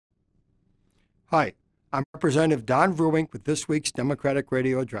Hi, I'm Representative Don Vruwink with this week's Democratic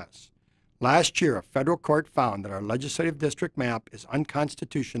Radio Address. Last year, a federal court found that our legislative district map is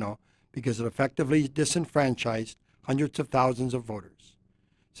unconstitutional because it effectively disenfranchised hundreds of thousands of voters.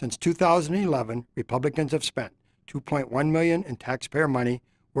 Since 2011, Republicans have spent $2.1 million in taxpayer money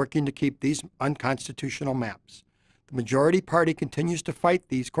working to keep these unconstitutional maps. The majority party continues to fight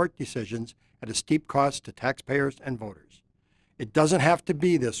these court decisions at a steep cost to taxpayers and voters. It doesn't have to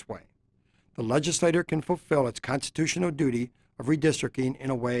be this way. The legislature can fulfill its constitutional duty of redistricting in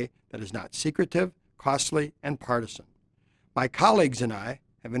a way that is not secretive, costly, and partisan. My colleagues and I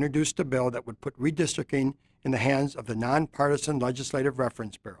have introduced a bill that would put redistricting in the hands of the Nonpartisan Legislative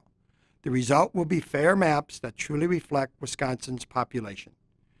Reference Bureau. The result will be fair maps that truly reflect Wisconsin's population.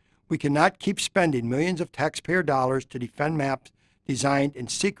 We cannot keep spending millions of taxpayer dollars to defend maps designed in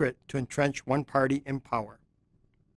secret to entrench one party in power.